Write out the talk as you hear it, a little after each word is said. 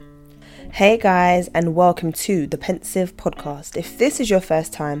Hey guys, and welcome to the Pensive Podcast. If this is your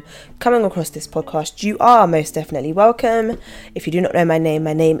first time coming across this podcast, you are most definitely welcome. If you do not know my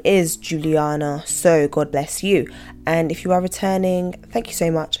name is Juliana, so God bless you. And if you are returning, thank you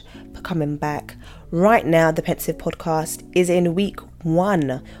so much for coming back. Right now, the Pensive Podcast is in week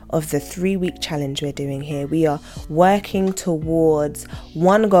 1 of the 3-week challenge we're doing here. We are working towards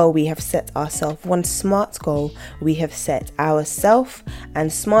one goal we have set ourselves, one SMART goal we have set ourselves.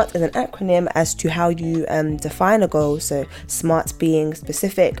 And SMART is an acronym as to how you define a goal. So SMART being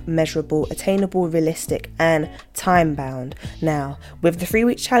specific, measurable, attainable, realistic, and time-bound. Now, with the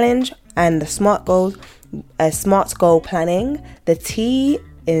 3-week challenge and the SMART goals, SMART goal planning, the T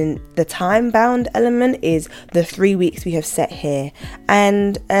in the time bound element is the 3 weeks we have set here.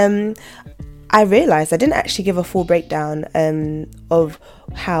 And I realized I didn't actually give a full breakdown of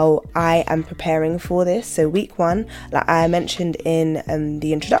how I am preparing for this. So week 1, like I mentioned in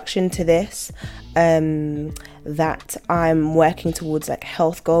the introduction to this, that I'm working towards like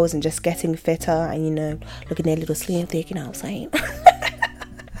health goals and just getting fitter and looking at a little slim thick, you know what I'm saying?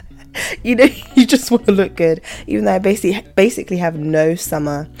 You just want to look good, even though I basically have no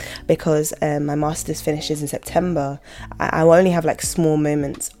summer because my master's finishes in September. I will only have like small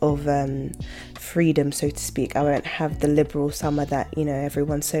moments of freedom, so to speak. I won't have the liberal summer that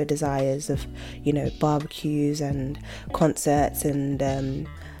everyone so desires of barbecues and concerts and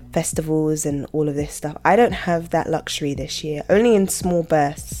festivals and all of this stuff. I don't have that luxury this year, only in small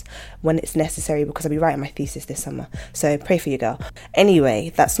bursts when it's necessary, because I'll be writing my thesis this summer, so pray for you, girl.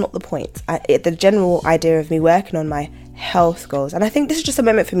 Anyway, that's not the point. The general idea of me working on my health goals, and I think this is just a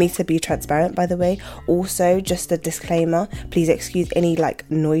moment for me to be transparent, by the way. Also, just a disclaimer, please excuse any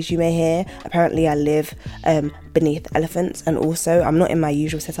noise you may hear. Apparently I live beneath elephants, and also I'm not in my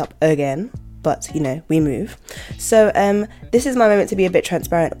usual setup again, but we move. So this is my moment to be a bit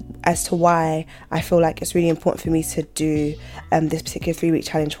transparent as to why I feel like it's really important for me to do this particular 3-week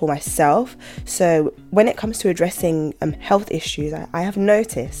challenge for myself. So when it comes to addressing health issues, I have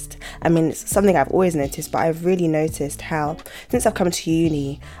noticed, it's something I've always noticed, but I've really noticed how since I've come to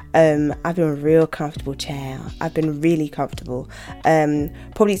uni, I've been real comfortable, child. I've been really comfortable,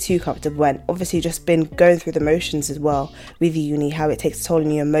 probably too comfortable, and obviously just been going through the motions as well with uni, how it takes a toll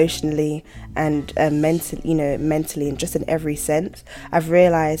on you emotionally and mentally and just in every sense. I've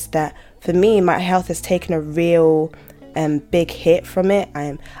realized that for me, my health has taken a real big hit from it.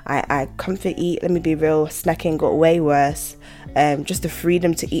 I comfort eat, let me be real, snacking got way worse. Just the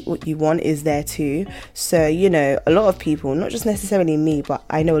freedom to eat what you want is there too. So a lot of people, not just necessarily me, but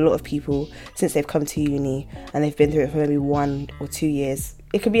I know a lot of people, since they've come to uni and they've been through it for maybe 1 or 2 years,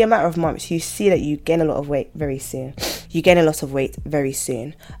 it could be a matter of months, you see that you gain a lot of weight very soon.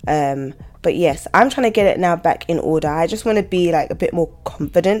 But yes, I'm trying to get it now back in order. I just want to be a bit more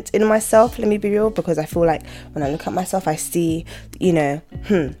confident in myself, let me be real, because I feel like when I look at myself, I see,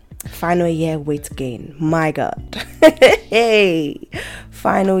 final year weight gain. My God. Hey,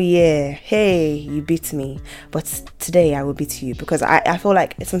 final year. Hey, you beat me. But today I will beat you, because I feel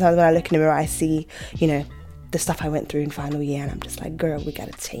like sometimes when I look in the mirror, I see, the stuff I went through in final year, and I'm just like, girl, we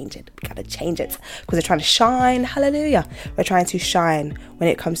gotta change it because we're trying to shine. Hallelujah. We're trying to shine when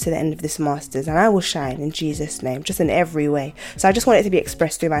it comes to the end of this master's, and I will shine in Jesus' name, just in every way. So I just want it to be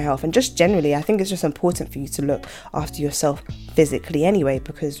expressed through my health, and just generally I think it's just important for you to look after yourself physically anyway,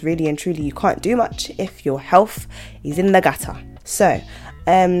 because really and truly you can't do much if your health is in the gutter. So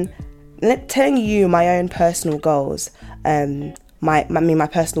telling you my own personal goals, my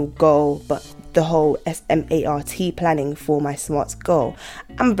personal goal, but the whole SMART planning for my SMART goal,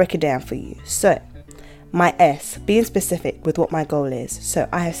 I'm gonna break it down for you. So my S, being specific with what my goal is. So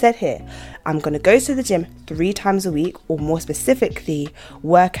I have said here, I'm gonna go to the gym 3 times a week, or more specifically,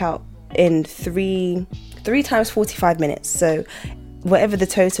 work out in three times 45 minutes. So whatever the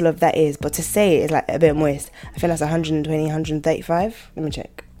total of that is, but to say it is a bit moist, I think that's 120, 135. Let me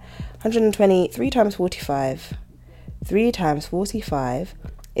check. 120, 3 times 45. 3 times 45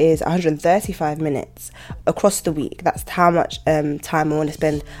 is 135 minutes across the week. That's how much time I want to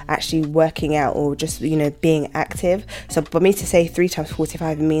spend actually working out, or just being active. So for me to say 3 times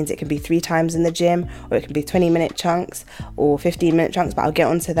 45 means it can be 3 times in the gym, or it can be 20-minute chunks or 15-minute chunks, but I'll get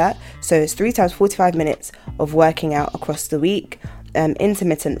onto that. So it's 3 times 45 minutes of working out across the week.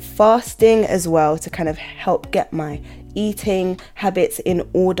 Intermittent fasting as well, to kind of help get my eating habits in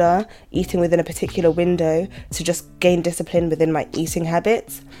order, eating within a particular window, to just gain discipline within my eating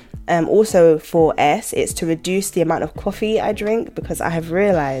habits. Also for S, it's to reduce the amount of coffee I drink, because I have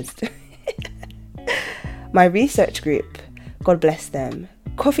realized my research group, God bless them,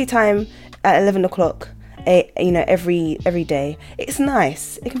 coffee time at 11 o'clock every day. It's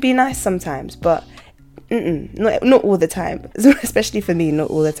nice. It can be nice sometimes, but not all the time, especially for me, not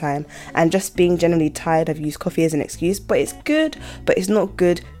all the time. And just being generally tired, I've used coffee as an excuse, but it's good, but it's not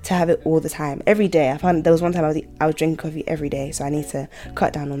good to have it all the time, every day. I found there was one time I was drinking coffee every day, so I need to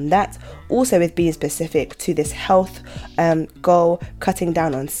cut down on that. Also, with being specific to this health goal, cutting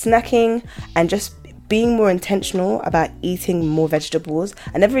down on snacking and just being more intentional about eating more vegetables.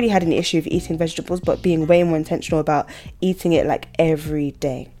 I never really had an issue with eating vegetables, but being way more intentional about eating it like every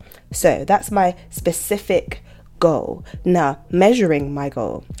day. So that's my specific goal. Now, measuring my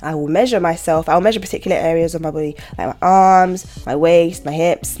goal. I will measure myself. I'll measure particular areas of my body, like my arms, my waist, my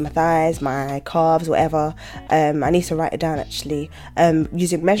hips, my thighs, my calves, whatever. I need to write it down actually.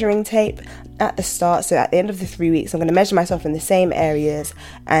 Using measuring tape at the start. So at the end of the 3 weeks, I'm going to measure myself in the same areas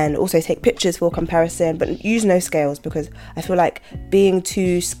and also take pictures for comparison, but use no scales, because I feel like being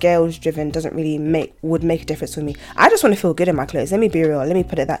too scales driven doesn't really would make a difference for me. I just want to feel good in my clothes. Let me be real. Let me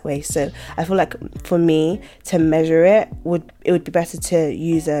put it that way. So I feel like for me to measure it would be better to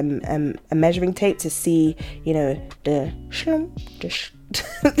use a measuring tape to see, the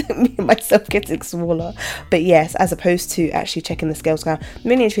me and myself getting smaller. But yes, as opposed to actually checking the scales down.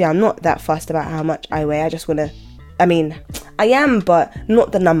 Miniaturely, I'm not that fussed about how much I weigh. I just want to, I am, but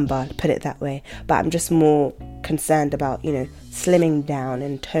not the number, put it that way. But I'm just more concerned about, slimming down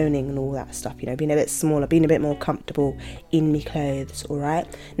and toning and all that stuff, being a bit smaller, being a bit more comfortable in my clothes. All right.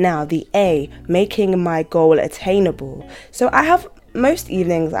 Now, the A, making my goal attainable. So I have most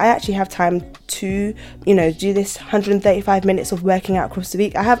evenings, I actually have time to, do this 135 minutes of working out across the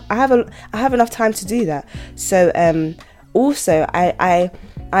week. I have enough time to do that. So also I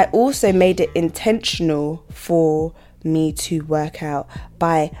also made it intentional for me to work out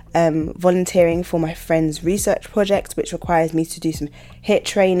by volunteering for my friend's research project, which requires me to do some HIIT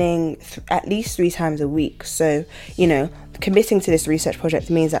training at least 3 times a week. So, committing to this research project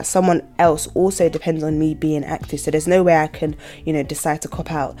means that someone else also depends on me being active. So there's no way I can, decide to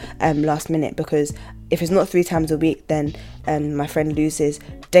cop out last minute, because if it's not 3 times a week, then my friend loses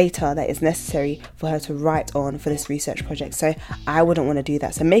data that is necessary for her to write on for this research project. So I wouldn't want to do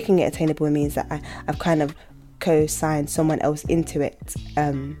that. So making it attainable means that I've kind of co-sign someone else into it,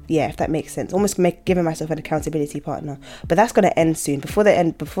 if that makes sense, almost giving myself an accountability partner. But that's going to end soon. Before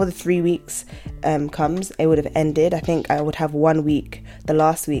the 3 weeks comes, it would have ended. I think I would have 1 week, the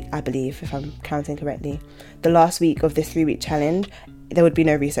last week, I believe, if I'm counting correctly, the last week of this 3-week challenge, there would be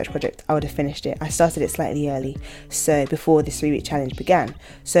no research project. I would have finished it. I started it slightly early, so before this 3-week challenge began.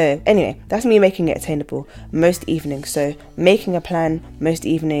 So anyway, that's me making it attainable most evenings. So making a plan most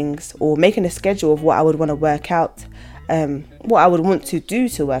evenings, or making a schedule of what I would want to work out, what I would want to do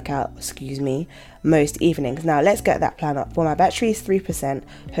to work out, most evenings. Now let's get that plan up. Well, my battery is 3%.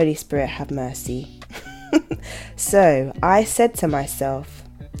 Holy Spirit, have mercy. So I said to myself,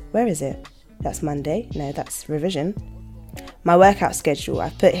 where is it? That's Monday. No, that's revision. My workout schedule,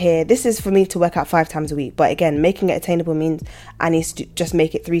 I've put here, this is for me to work out 5 times a week. But again, making it attainable means I need to just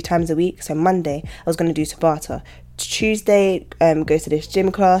make it 3 times a week. So Monday, I was going to do Tabata. Tuesday, go to this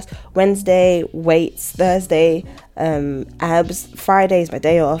gym class. Wednesday, weights. Thursday, abs. Friday is my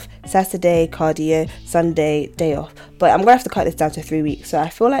day off. Saturday, cardio. Sunday, day off. But I'm going to have to cut this down to 3 weeks. So I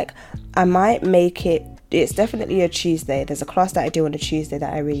feel like I might make it, it's definitely a Tuesday. There's a class that I do on a Tuesday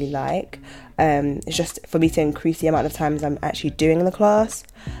that I really like. It's just for me to increase the amount of times I'm actually doing the class.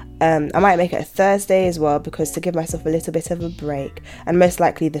 I might make it a Thursday as well, because to give myself a little bit of a break, and most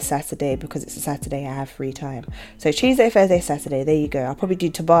likely the Saturday, because it's a Saturday I have free time. So Tuesday, Thursday, Saturday, there you go. I'll probably do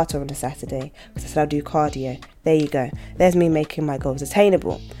Tabata on a Saturday, because I said I'll do cardio. There you go. There's me making my goals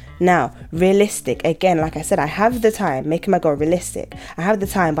attainable. Now, realistic. Again, like I said, I have the time, making my goal realistic. I have the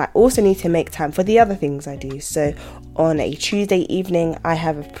time, but I also need to make time for the other things I do. So on a Tuesday evening, I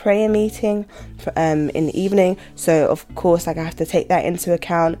have a prayer meeting in the evening. So of course, I have to take that into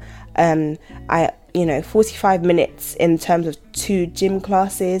account. 45 minutes in terms of 2 gym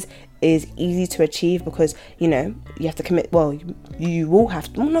classes is easy to achieve, because you have to commit. Well, you will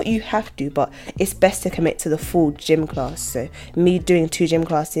have to, well, not you have to, but it's best to commit to the full gym class. So me doing 2 gym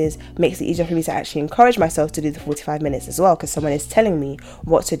classes makes it easier for me to actually encourage myself to do the 45 minutes as well, because someone is telling me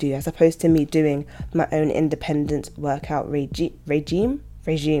what to do, as opposed to me doing my own independent workout regime.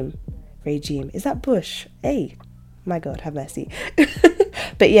 Is that Bush? Hey, my God, have mercy.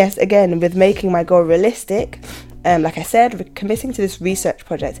 But yes, again, with making my goal realistic, like I said, committing to this research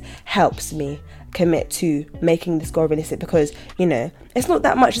project helps me commit to making this goal realistic, because it's not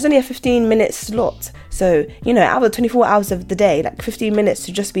that much. It's only a 15-minute slot, so out of the 24 hours of the day, like 15 minutes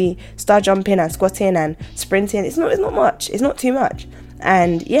to just be star jumping and squatting and sprinting, it's not much. It's not too much.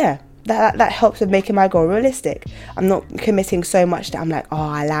 And yeah, that helps with making my goal realistic. I'm not committing so much that I'm like, oh,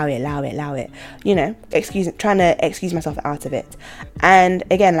 allow it, you know, trying to excuse myself out of it. And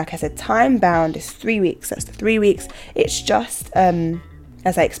again, like I said, time bound is 3 weeks. That's the 3 weeks. It's just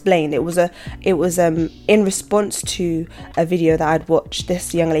as I explained, it was in response to a video that I'd watched.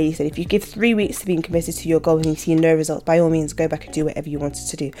 This young lady said, if you give 3 weeks to being committed to your goal and you see no results, by all means go back and do whatever you wanted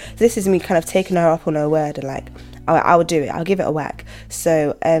to do. So this is me kind of taking her up on her word and like, I'll do it, I'll give it a whack.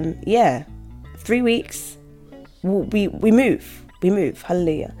 So 3 weeks, we move,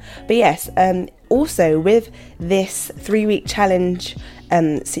 hallelujah. But yes, also with this 3 week challenge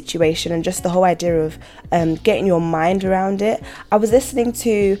situation and just the whole idea of getting your mind around it, I was listening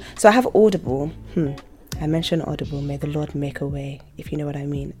to, so I have Audible. I mentioned Audible, may the Lord make a way, if you know what I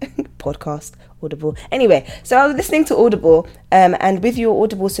mean. Podcast, Audible. Anyway, so I was listening to Audible, and with your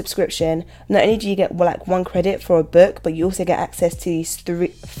Audible subscription, not only do you get like 1 credit for a book, but you also get access to these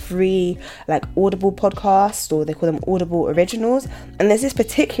free like Audible podcasts, or they call them Audible Originals. And there's this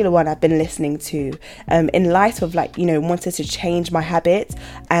particular one I've been listening to in light of like, you know, wanting to change my habits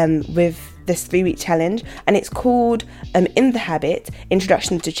with this 3 week challenge, and it's called In the Habit,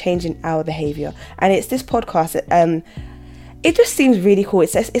 Introduction to Changing Our Behavior. And it's this podcast it just seems really cool.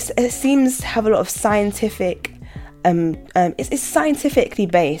 It seems to have a lot of scientific it's scientifically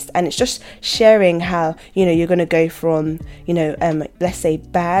based, and it's just sharing how, you know, you're going to go from, you know, let's say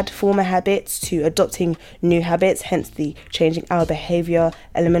bad former habits to adopting new habits, hence the changing our behavior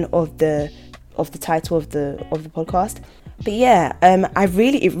element of the title of the podcast. But yeah,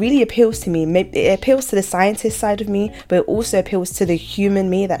 it really appeals to me. It appeals to the scientist side of me, but it also appeals to the human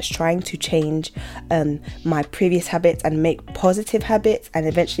me that's trying to change my previous habits and make positive habits, and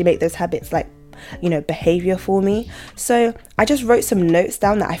eventually make those habits like, you know, behavior for me. So I just wrote some notes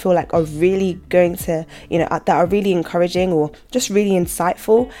down that I feel like are really going to, you know, that are really encouraging or just really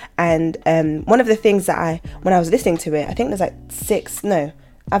insightful. And one of the things that when I was listening to it, I think there's like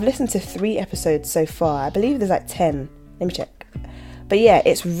I've listened to 3 episodes so far. I believe there's like 10. Let me check. But yeah,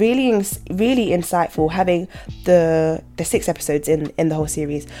 it's really insightful having the 6 episodes in the whole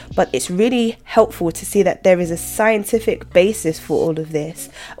series. But it's really helpful to see that there is a scientific basis for all of this,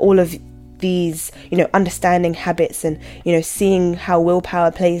 all of these, you know, understanding habits, and, you know, seeing how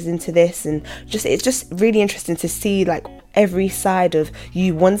willpower plays into this, and it's just really interesting to see like every side of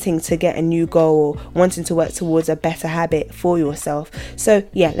you wanting to get a new goal or wanting to work towards a better habit for yourself. So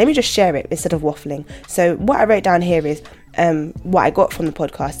yeah, let me just share it instead of waffling. So what I wrote down here is what I got from the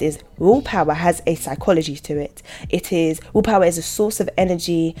podcast is willpower has a psychology to it. Willpower is a source of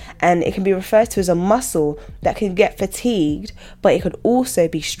energy, and it can be referred to as a muscle that can get fatigued, but it could also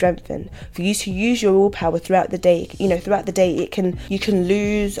be strengthened. For you to use your willpower throughout the day, you can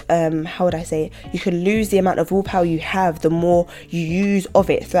lose, you can lose the amount of willpower you have the more you use of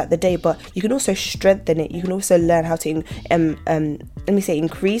it throughout the day, but you can also strengthen it. You can also learn how to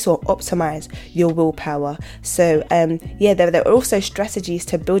increase or optimize your willpower. So there are also strategies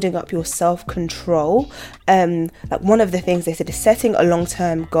to building up your self-control. Like one of the things they said is setting a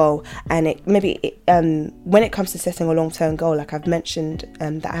long-term goal, and when it comes to setting a long-term goal, like I've mentioned,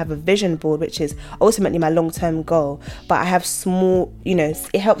 that I have a vision board, which is ultimately my long-term goal, but I have small, you know,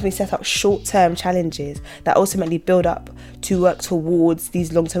 it helps me set up short-term challenges that ultimately build up to work towards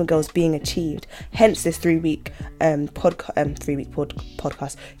these long-term goals being achieved. Hence this 3 week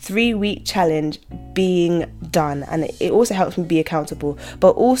podcast, 3 week challenge being done, and it also helps me be accountable.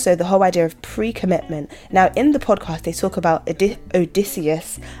 But also the whole idea of pre-commitment. Now in the podcast they talk about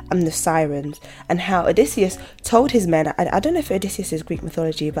Odysseus and the sirens, and how Odysseus told his men, I don't know if Odysseus is Greek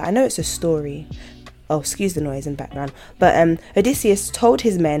mythology, but I know it's a story. Oh, excuse the noise in background. But Odysseus told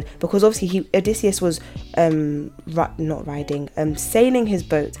his men, because obviously Odysseus was sailing his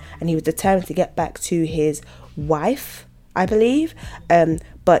boat, and he was determined to get back to his wife, I believe.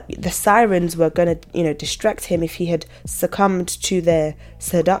 But the sirens were going to, you know, distract him if he had succumbed to their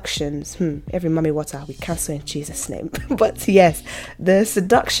seductions. Every mummy water we cancel in Jesus' name. But yes, the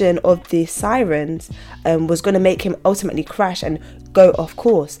seduction of the sirens was going to make him ultimately crash and go off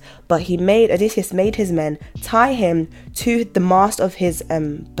course. But Odysseus made his men tie him to the mast of his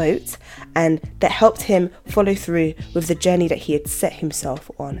boat, and that helped him follow through with the journey that he had set himself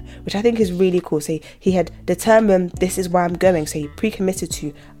on, which I think is really cool. So he had determined, this is where I'm going, so he pre-committed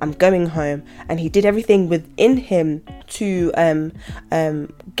to, I'm going home, and he did everything within him to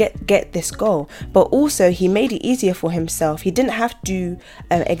get this goal. But also he made it easier for himself. He didn't have to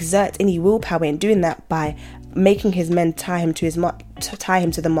exert any willpower in doing that by making his men tie him to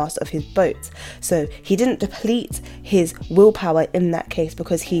the mast of his boat. So he didn't deplete his willpower in that case,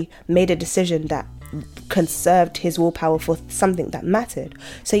 because he made a decision that conserved his willpower for something that mattered.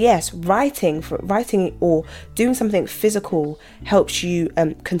 So yes, writing or doing something physical helps you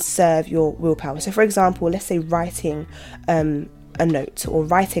conserve your willpower. So for example, let's say writing a note, or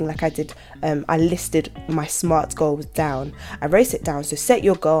writing like I did, I listed my SMART goals down. I wrote it down. So set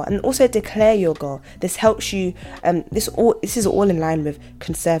your goal and also declare your goal. This helps you, this is all in line with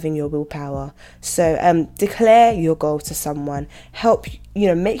conserving your willpower. So declare your goal to someone,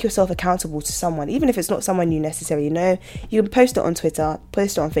 make yourself accountable to someone, even if it's not someone you necessarily know. You can post it on Twitter,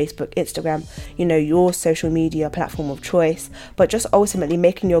 post it on Facebook, Instagram, your social media platform of choice, but just ultimately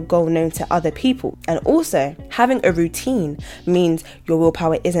making your goal known to other people. And also having a routine means your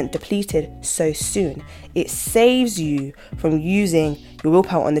willpower isn't depleted so soon. It saves you from using your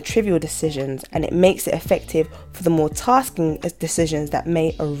willpower on the trivial decisions, and it makes it effective for the more tasking decisions that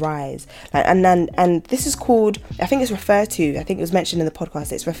may arise. And this is called, I think it was mentioned in the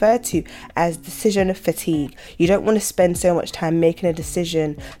podcast, it's referred to as decision fatigue. You don't want to spend so much time making a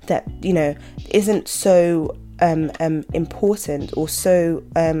decision that isn't so important, or so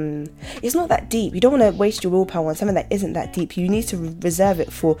it's not that deep. You don't want to waste your willpower on something that isn't that deep. You need to reserve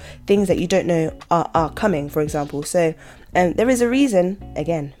it for things that you don't know are coming, for example. So there is a reason,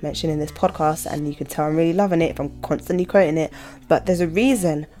 again mentioned in this podcast, and you can tell I'm really loving it if I'm constantly quoting it, but there's a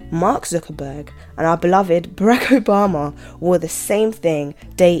reason Mark Zuckerberg and our beloved Barack Obama wore the same thing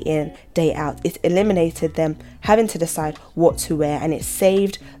day in, day out. It eliminated them having to decide what to wear, and it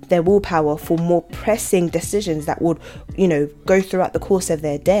saved their willpower for more pressing decisions that would, go throughout the course of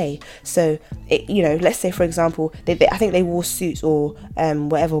their day. So, let's say, for example, I think they wore suits or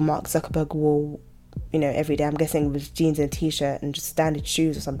whatever Mark Zuckerberg wore, every day. I'm guessing it was jeans and a t-shirt and just standard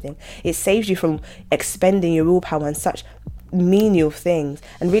shoes or something. It saves you from expending your willpower on such menial things.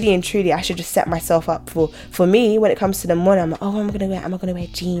 And really and truly, I should just set myself up for me when it comes to the morning. I'm like, am I gonna wear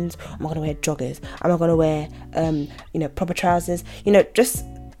jeans? Am I gonna wear joggers? Am I gonna wear proper trousers? Just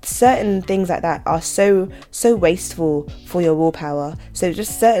certain things like that are so wasteful for your willpower. So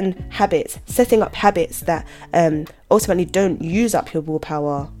just certain habits, setting up habits that ultimately don't use up your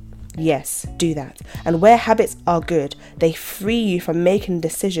willpower. Yes, do that. And where habits are good, they free you from making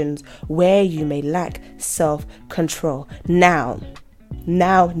decisions where you may lack self-control. Now.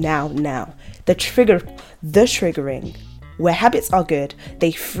 The triggering. Where habits are good,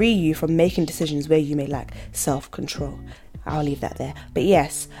 they free you from making decisions where you may lack self-control. I'll leave that there. But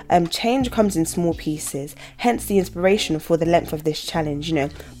yes, change comes in small pieces. Hence the inspiration for the length of this challenge.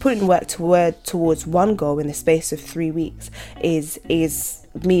 Putting work towards one goal in the space of 3 weeks is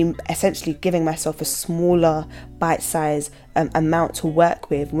me essentially giving myself a smaller bite-sized amount to work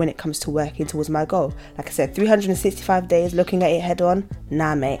with when it comes to working towards my goal. Like I said, 365 days looking at it head on,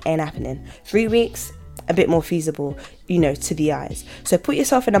 nah mate, ain't happening. 3 weeks, a bit more feasible, to the eyes. So put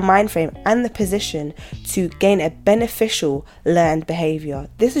yourself in a mind frame and the position to gain a beneficial learned behavior.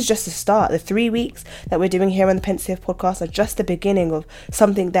 This is just the start. The 3 weeks that we're doing here on the Pensive podcast are just the beginning of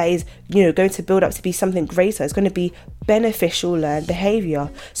something that is, going to build up to be something greater. It's going to be beneficial learned behavior.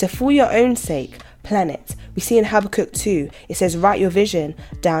 So for your own sake, plan it. We see in Habakkuk 2, it says, write your vision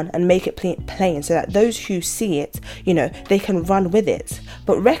down and make it plain so that those who see it, they can run with it.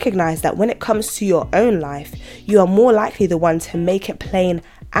 But recognize that when it comes to your own life, you are more likely the one to make it plain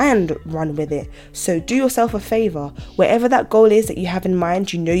and run with it. So do yourself a favor. Wherever that goal is that you have in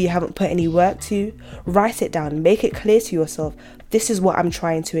mind, you haven't put any work to, write it down, make it clear to yourself. This is what I'm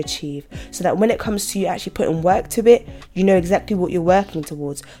trying to achieve, so that when it comes to you actually putting work to it, you know exactly what you're working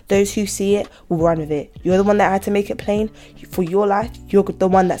towards. Those who see it will run with it. You're the one that had to make it plain for your life. You're the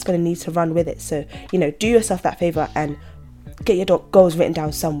one that's going to need to run with it. So, do yourself that favor and get your goals written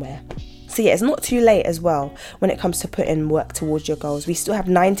down somewhere. So yeah, it's not too late as well when it comes to putting work towards your goals. We still have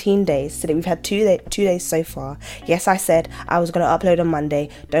 19 days. Today we've had 2 days so far. Yes, I said I was going to upload on Monday.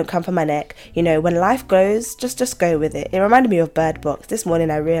 Don't come for my neck. When life goes, just go with it. It reminded me of Bird Box. This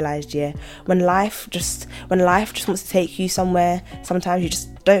morning I realised, when life just wants to take you somewhere, sometimes you just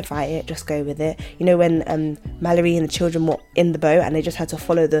don't fight it, just go with it. When Mallory and the children were in the boat and they just had to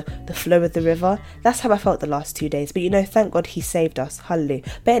follow the flow of the river. That's how I felt the last 2 days. But thank God he saved us. Hallelujah.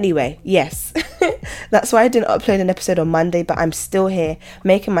 But anyway, yes. That's why I didn't upload an episode on Monday, but I'm still here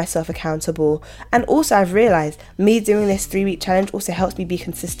making myself accountable. And also I've realised me doing this 3-week challenge also helps me be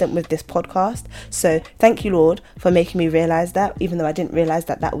consistent with this podcast. So thank you, Lord, for making me realise that, even though I didn't realise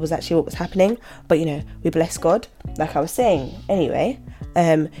that was actually what was happening. But we bless God, like I was saying. Anyway,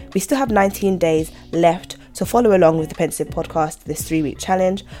 we still have 19 days left to follow along with the Pensive podcast, this 3-week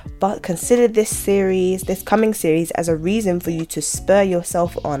challenge, but consider this coming series as a reason for you to spur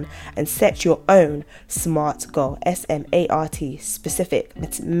yourself on and set your own SMART goal, SMART, specific,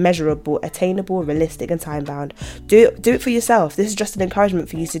 it's measurable, attainable, realistic and time bound. Do it for yourself. This is just an encouragement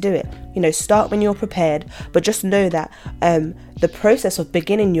for you to do it. Start when you're prepared, but just know that the process of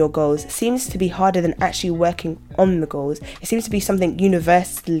beginning your goals seems to be harder than actually working on the goals. It seems to be something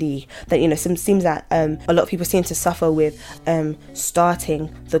universally that seems that a lot of people seem to suffer with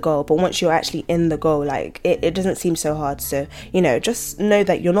starting the goal, but once you're actually in the goal, like it doesn't seem so hard. So just know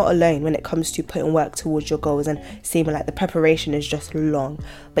that you're not alone when it comes to putting work towards your goals and seeming like the preparation is just long.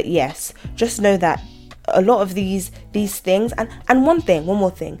 But yes, just know that a lot of these things, and one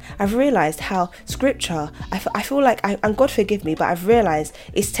more thing, I've realized how scripture, I feel like and God forgive me, but I've realized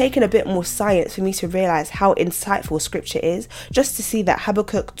it's taken a bit more science for me to realize how insightful scripture is. Just to see that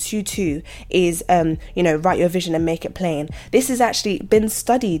Habakkuk 2:2 is write your vision and make it plain. This has actually been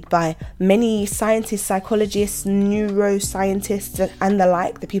studied by many scientists, psychologists, neuroscientists and the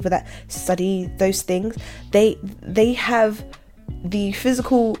like, the people that study those things. They have the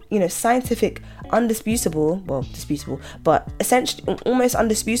physical, scientific, disputable, but essentially almost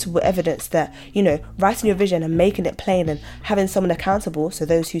undisputable evidence that, writing your vision and making it plain and having someone accountable, so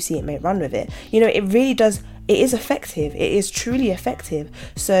those who see it may run with it, it really does, it is effective. It is truly effective.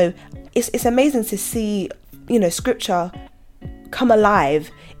 So it's amazing to see, scripture come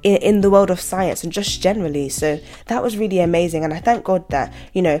alive in the world of science and just generally. So that was really amazing, and I thank God that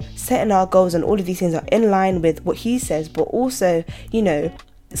setting our goals and all of these things are in line with what he says, but also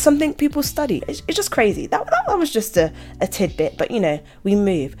something people study. It's just crazy. That was just a tidbit, but we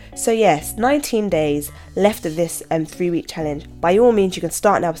move. So yes, 19 days left of this 3-week challenge. By all means, you can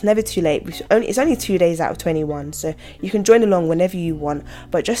start now. It's never too late. It's only 2 days out of 21, so you can join along whenever you want.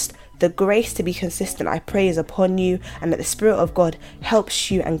 But just the grace to be consistent, I pray, is upon you, and that the Spirit of God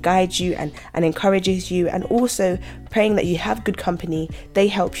helps you and guides you and encourages you, and also praying that you have good company. They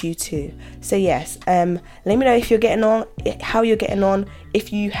help you too. So yes, let me know if you're getting on, how you're getting on,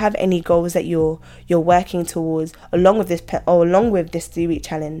 if you have any goals that you're working towards along with this 3-week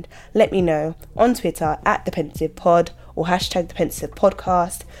challenge. Let me know on Twitter at the Pensive Pod or hashtag the Pensive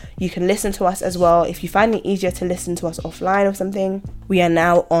Podcast. You can listen to us as well if you find it easier to listen to us offline or something. We are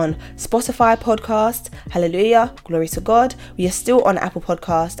now on Spotify podcast. Hallelujah, glory to God. We are still on Apple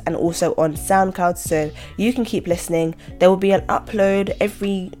Podcast and also on SoundCloud, so you can keep listening. There will be an upload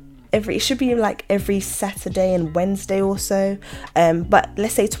it should be like every Saturday and Wednesday or so, but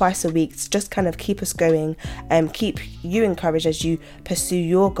let's say twice a week. Just kind of keep us going, keep you encouraged as you pursue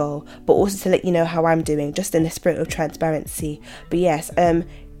your goal, but also to let you know how I'm doing, just in the spirit of transparency. But yes,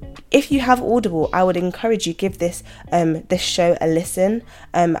 if you have Audible, I would encourage you give this show a listen.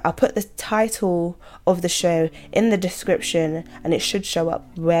 I'll put the title of the show in the description, and it should show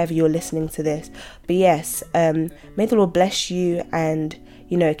up wherever you're listening to this. But yes, may the Lord bless you, and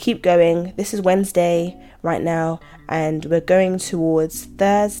keep going. This is Wednesday right now, and we're going towards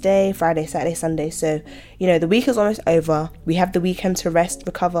Thursday, Friday, Saturday, Sunday. So, the week is almost over. We have the weekend to rest,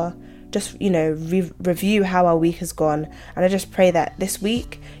 recover, just, review how our week has gone. And I just pray that this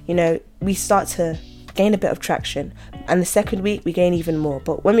week, we start to gain a bit of traction. And the second week, we gain even more.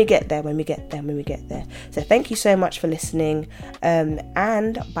 But when we get there. So thank you so much for listening.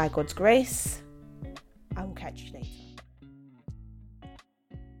 And by God's grace, I will catch you later.